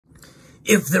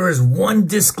If there is one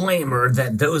disclaimer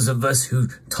that those of us who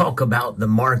talk about the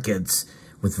markets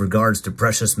with regards to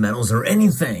precious metals or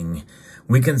anything,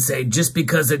 we can say just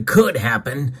because it could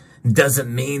happen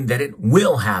doesn't mean that it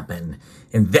will happen.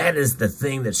 And that is the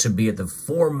thing that should be at the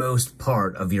foremost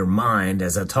part of your mind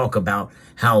as I talk about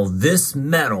how this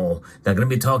metal that I'm going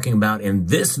to be talking about in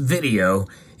this video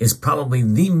is probably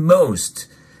the most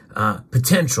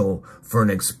potential for an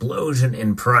explosion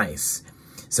in price.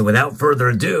 So without further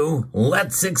ado,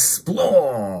 let's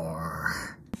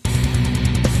explore.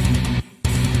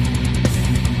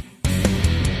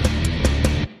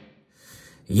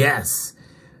 Yes,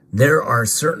 there are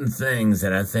certain things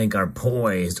that I think are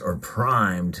poised or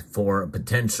primed for a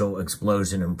potential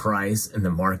explosion in price in the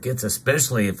markets,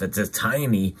 especially if it's a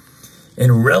tiny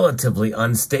and relatively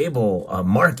unstable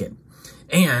market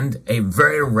and a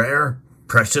very rare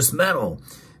precious metal.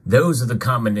 Those are the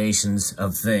combinations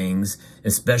of things,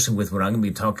 especially with what I'm going to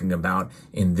be talking about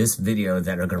in this video,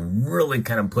 that are going to really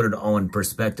kind of put it all in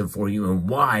perspective for you and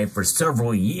why for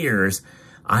several years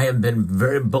I have been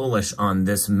very bullish on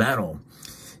this metal.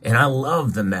 And I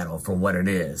love the metal for what it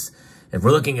is. If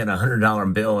we're looking at a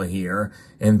 $100 bill here,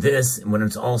 and this, when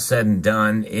it's all said and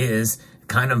done, is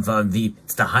kind of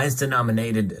it's the highest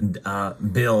denominated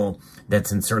bill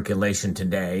that's in circulation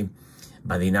today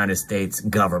by the United States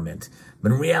government.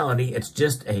 But in reality, it's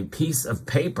just a piece of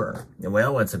paper.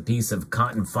 Well, it's a piece of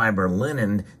cotton fiber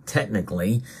linen,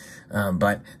 technically,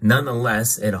 but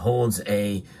nonetheless, it holds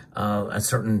a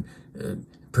certain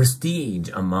prestige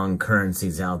among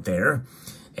currencies out there.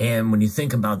 And when you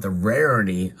think about the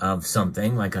rarity of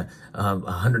something like a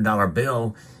 $100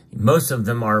 bill, most of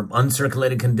them are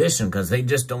uncirculated condition because they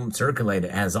just don't circulate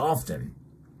as often.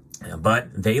 But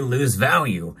they lose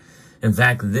value. In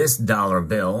fact, this dollar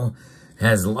bill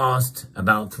has lost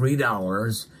about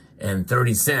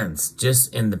 $3.30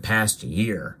 just in the past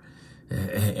year,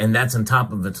 and that's on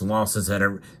top of its losses that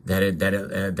it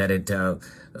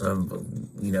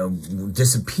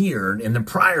disappeared in the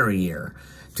prior year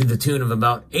to the tune of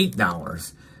about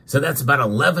 $8. So that's about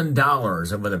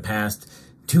 $11 over the past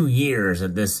 2 years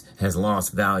that this has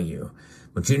lost value.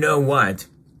 But you know what?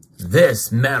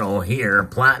 This metal here,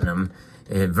 platinum,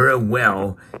 very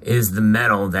well is the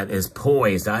metal that is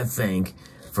poised, I think,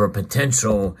 for a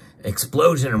potential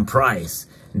explosion in price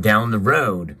down the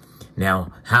road.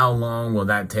 Now, how long will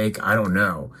that take? I don't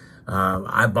know.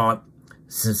 I bought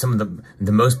some of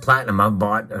the most platinum I've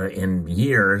bought in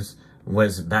years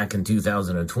was back in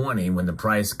 2020 when the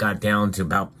price got down to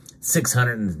about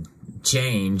 600 and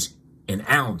change an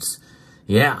ounce.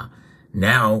 Yeah,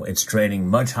 now it's trading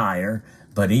much higher,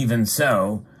 but even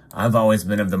so, I've always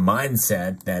been of the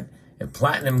mindset that if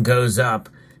platinum goes up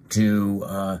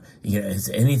to,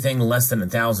 anything less than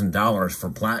 $1,000 for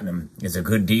platinum is a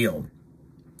good deal.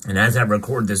 And as I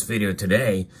record this video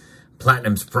today,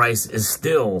 platinum's price is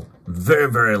still very,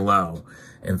 very low.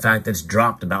 In fact, it's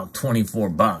dropped about 24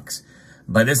 bucks.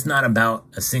 But it's not about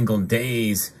a single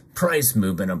day's price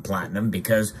movement of platinum,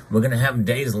 because we're going to have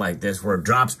days like this where it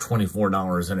drops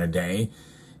 $24 in a day.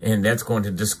 And that's going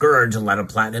to discourage a lot of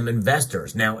platinum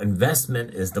investors. Now,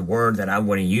 investment is the word that I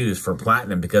want to use for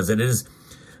platinum because it is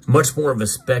much more of a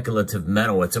speculative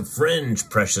metal. It's a fringe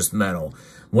precious metal.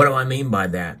 What do I mean by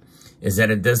that? Is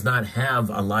that it does not have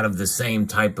a lot of the same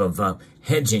type of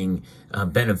hedging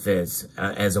benefits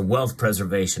as a wealth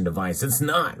preservation device. It's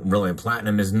not really.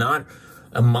 Platinum is not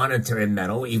a monetary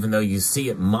metal, even though you see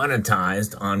it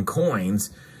monetized on coins.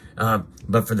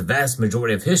 But for the vast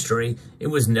majority of history, it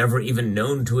was never even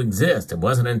known to exist. It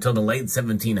wasn't until the late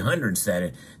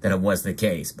 1700s that it was the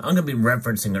case. I'm going to be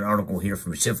referencing an article here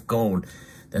from Shift Gold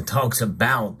that talks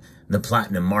about the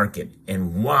platinum market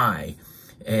and why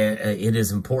it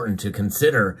is important to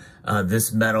consider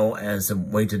this metal as a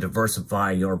way to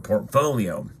diversify your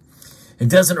portfolio. It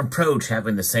doesn't approach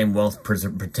having the same wealth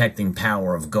protecting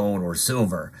power of gold or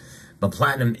silver, but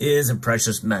platinum is a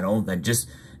precious metal that just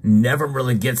never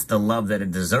really gets the love that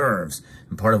it deserves.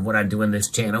 And part of what I do in this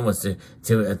channel was to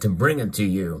bring it to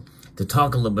you, to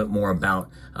talk a little bit more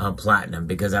about platinum,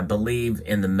 because I believe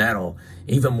in the metal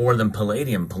even more than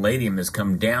palladium. Palladium has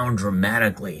come down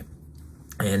dramatically.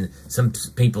 And some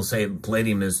people say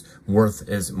palladium is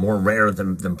more rare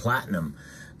than platinum.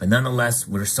 But nonetheless,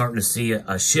 we're starting to see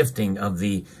a shifting of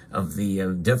the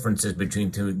differences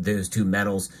between those two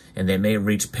metals, and they may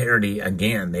reach parity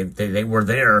again. They were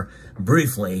there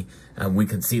briefly. We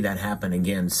could see that happen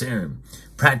again soon.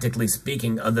 Practically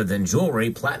speaking, other than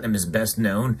jewelry, platinum is best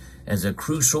known as a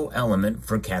crucial element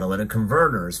for catalytic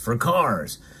converters for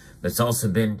cars. It's also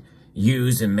been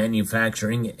used in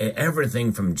manufacturing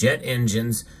everything from jet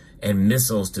engines and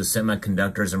missiles to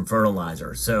semiconductors and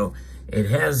fertilizer. So It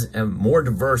has more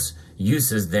diverse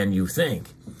uses than you think,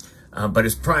 but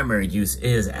its primary use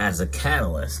is as a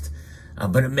catalyst.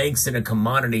 But it makes it a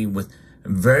commodity with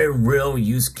very real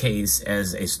use case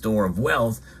as a store of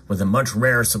wealth with a much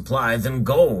rarer supply than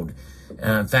gold.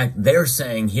 In fact, they're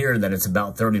saying here that it's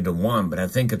about 30 to 1, but I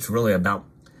think it's really about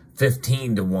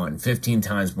 15 to 1, 15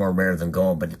 times more rare than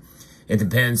gold. But it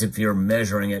depends if you're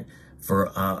measuring it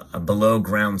for below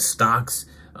ground stocks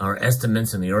or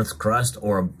estimates in the Earth's crust,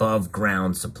 or above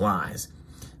ground supplies,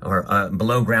 or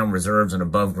below ground reserves and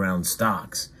above ground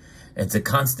stocks. It's a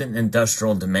constant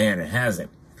industrial demand. It has it.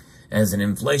 As an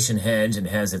inflation hedge, it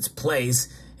has its place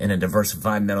in a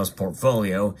diversified metals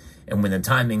portfolio, and when the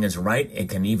timing is right, it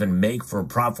can even make for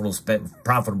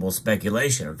profitable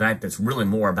speculation. In fact, it's really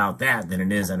more about that than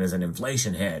it is as an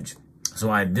inflation hedge. So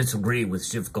I disagree with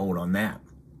Shift Gold on that.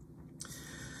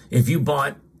 If you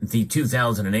bought the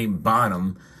 2008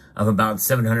 bottom of about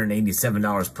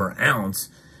 $787 per ounce,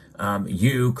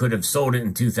 you could have sold it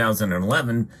in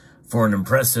 2011 for an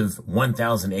impressive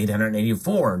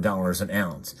 $1,884 an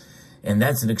ounce. And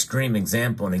that's an extreme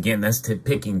example. And again, that's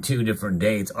picking two different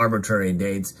dates, arbitrary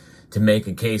dates, to make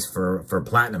a case for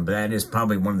platinum. But that is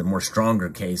probably one of the more stronger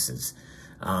cases.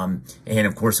 And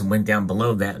of course, it went down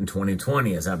below that in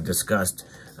 2020, as I've discussed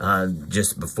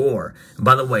just before. And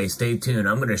by the way, stay tuned.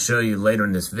 I'm going to show you later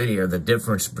in this video the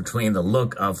difference between the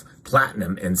look of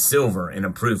platinum and silver in a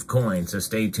proof coin. So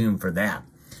stay tuned for that.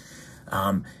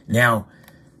 Now,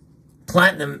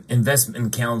 Platinum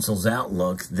Investment Council's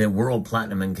outlook, the World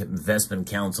Platinum Investment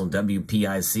Council,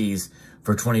 WPIC's,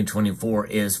 for 2024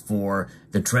 is for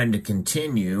the trend to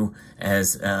continue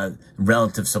as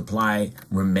relative supply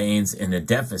remains in a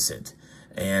deficit.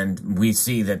 And we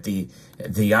see that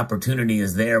the opportunity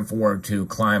is there for it to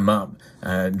climb up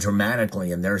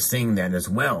dramatically, and they're seeing that as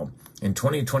well. In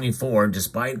 2024,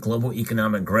 despite global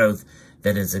economic growth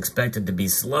that is expected to be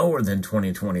slower than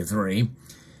 2023,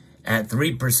 at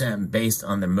 3% based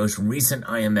on the most recent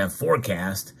IMF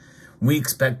forecast, we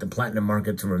expect the platinum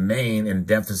market to remain in a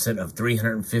deficit of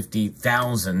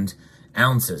 350,000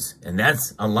 ounces. And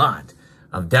that's a lot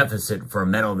of deficit for a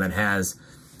metal that has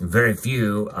very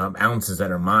few ounces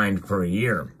that are mined per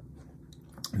year.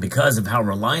 Because of how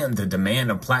reliant the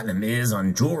demand of platinum is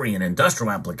on jewelry and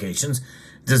industrial applications,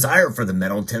 desire for the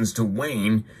metal tends to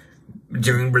wane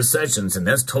during recessions, and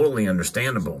that's totally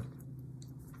understandable.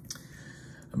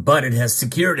 But it has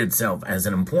secured itself as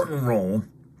an important role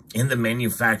in the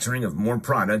manufacturing of more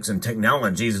products and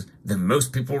technologies than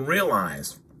most people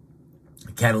realize.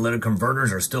 Catalytic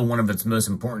converters are still one of its most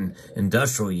important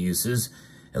industrial uses.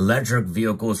 Electric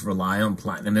vehicles rely on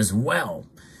platinum as well.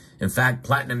 In fact,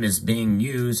 platinum is being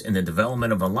used in the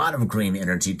development of a lot of green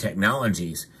energy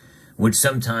technologies, which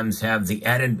sometimes have the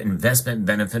added investment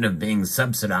benefit of being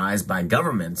subsidized by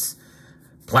governments.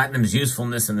 Platinum's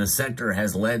usefulness in the sector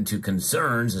has led to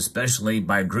concerns, especially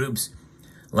by groups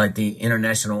like the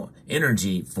International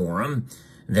Energy Forum,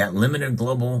 that limited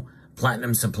global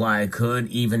platinum supply could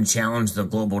even challenge the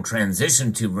global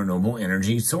transition to renewable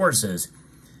energy sources.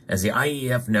 As the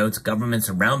IEF notes, governments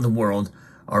around the world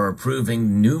are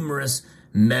approving numerous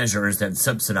measures that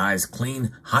subsidize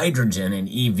clean hydrogen and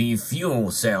EV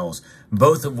fuel cells,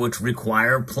 both of which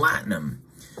require platinum.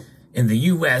 In the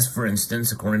U.S., for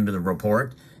instance, according to the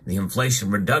report, the Inflation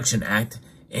Reduction Act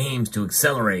aims to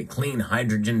accelerate clean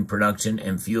hydrogen production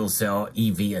and fuel cell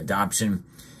EV adoption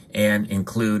and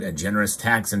include a generous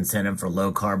tax incentive for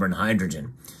low-carbon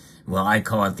hydrogen. Well, I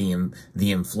call it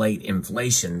the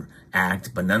Inflation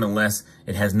Act, but nonetheless,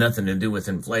 it has nothing to do with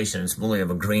inflation. It's really of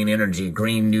a green energy,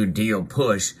 Green New Deal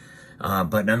push,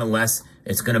 but nonetheless,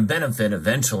 it's going to benefit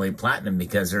eventually platinum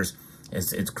because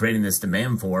it's creating this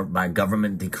demand for it by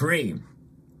government decree.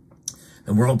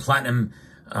 The World Platinum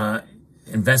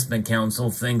Investment Council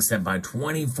thinks that by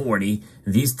 2040,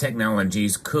 these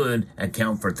technologies could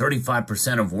account for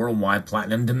 35% of worldwide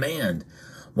platinum demand,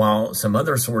 while some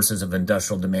other sources of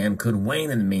industrial demand could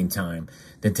wane in the meantime.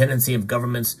 The tendency of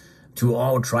governments to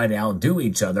all try to outdo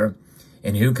each other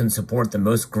and who can support the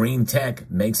most green tech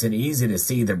makes it easy to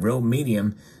see the real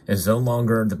medium is no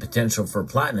longer the potential for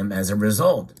platinum as a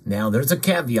result. Now, there's a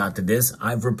caveat to this.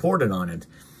 I've reported on it,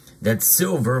 that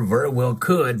silver very well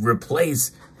could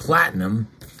replace platinum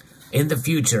in the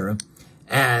future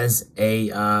as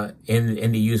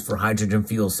in the use for hydrogen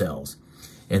fuel cells.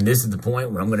 And this is the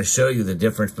point where I'm going to show you the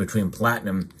difference between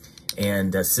platinum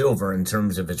and silver in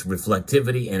terms of its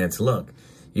reflectivity and its look.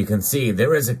 You can see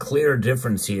there is a clear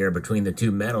difference here between the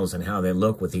two metals and how they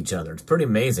look with each other. It's pretty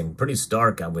amazing, pretty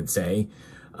stark, I would say.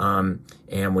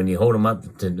 And when you hold them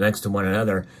up next to one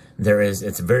another,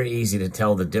 it's very easy to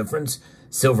tell the difference.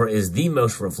 Silver is the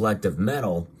most reflective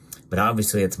metal, but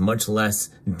obviously it's much less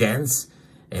dense,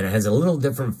 and it has a little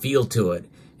different feel to it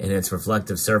in its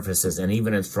reflective surfaces and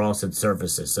even its frosted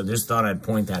surfaces. So just thought I'd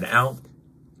point that out.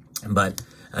 But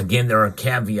again, there are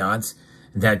caveats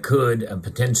that could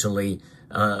potentially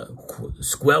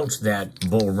squelch that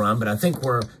bull run, but I think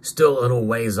we're still a little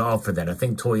ways off for that. I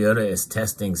think Toyota is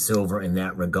testing silver in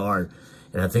that regard,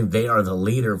 and I think they are the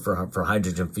leader for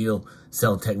hydrogen fuel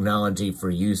cell technology for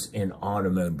use in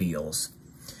automobiles.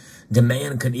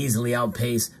 Demand could easily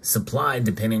outpace supply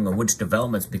depending on which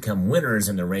developments become winners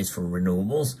in the race for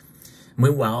renewables.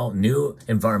 Meanwhile, new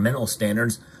environmental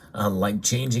standards like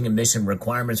changing emission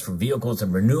requirements for vehicles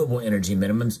and renewable energy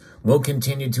minimums will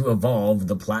continue to evolve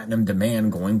the platinum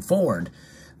demand going forward.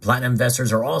 Platinum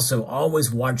investors are also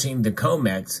always watching the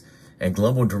COMEX, a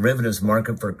global derivatives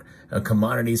market for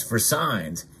commodities, for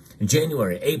signs.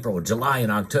 January, April, July,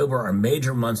 and October are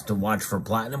major months to watch for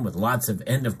platinum, with lots of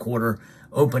end-of-quarter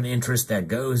open interest that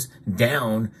goes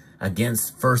down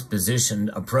against first position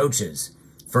approaches.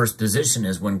 First position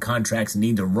is when contracts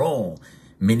need to roll,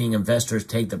 meaning investors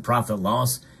take the profit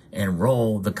loss and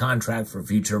roll the contract for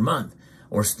future month,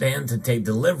 or stand to take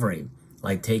delivery,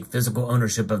 like take physical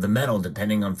ownership of the metal,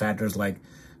 depending on factors like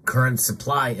current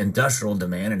supply, industrial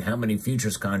demand, and how many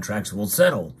futures contracts will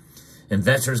settle.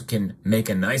 Investors can make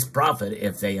a nice profit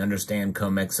if they understand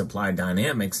COMEX supply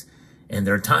dynamics and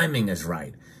their timing is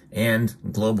right. And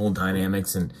global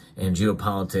dynamics and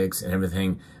geopolitics and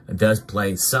everything does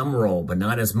play some role, but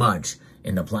not as much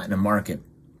in the platinum market.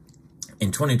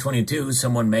 In 2022,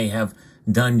 someone may have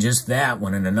done just that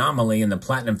when an anomaly in the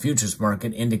platinum futures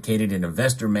market indicated an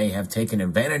investor may have taken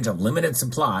advantage of limited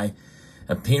supply,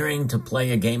 appearing to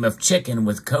play a game of chicken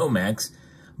with COMEX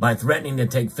by threatening to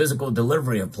take physical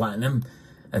delivery of platinum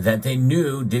that they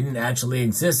knew didn't actually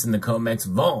exist in the COMEX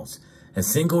vaults. A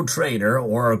single trader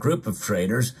or a group of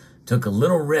traders took a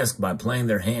little risk by playing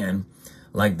their hand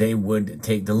like they would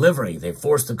take delivery. They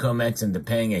forced the COMEX into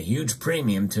paying a huge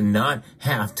premium to not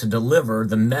have to deliver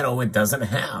the metal it doesn't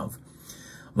have.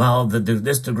 While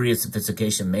this degree of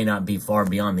sophistication may not be far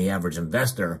beyond the average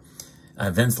investor,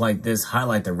 events like this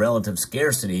highlight the relative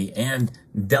scarcity and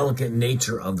delicate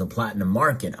nature of the platinum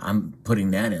market. I'm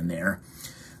putting that in there.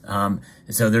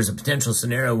 So there's a potential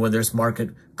scenario where this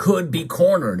market could be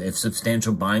cornered if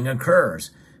substantial buying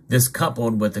occurs. This,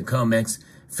 coupled with the COMEX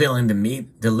failing to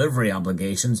meet delivery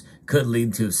obligations, could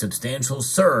lead to a substantial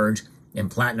surge in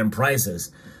platinum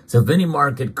prices. So if any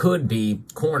market could be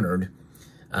cornered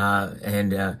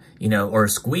or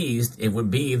squeezed, it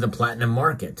would be the platinum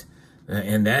market.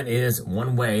 And that is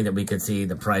one way that we could see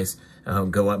the price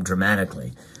go up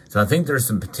dramatically. So I think there's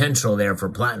some potential there for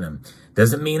platinum.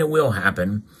 Doesn't mean it will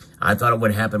happen. I thought it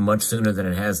would happen much sooner than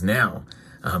it has now.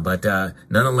 But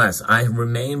nonetheless, I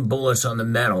remain bullish on the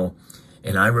metal,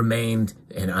 and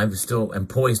I still am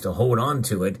poised to hold on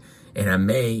to it, and I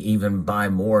may even buy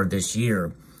more this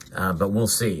year, but we'll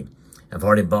see. I've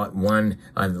already bought one.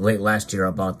 Late last year,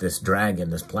 I bought this dragon,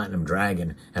 this platinum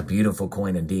dragon, a beautiful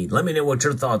coin indeed. Let me know what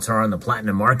your thoughts are on the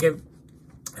platinum market,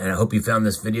 and I hope you found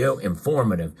this video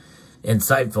informative,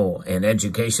 insightful, and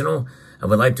educational. I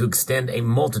would like to extend a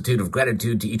multitude of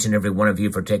gratitude to each and every one of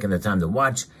you for taking the time to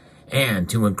watch, and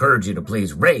to encourage you to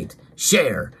please rate,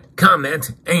 share,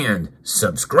 comment, and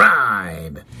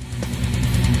subscribe.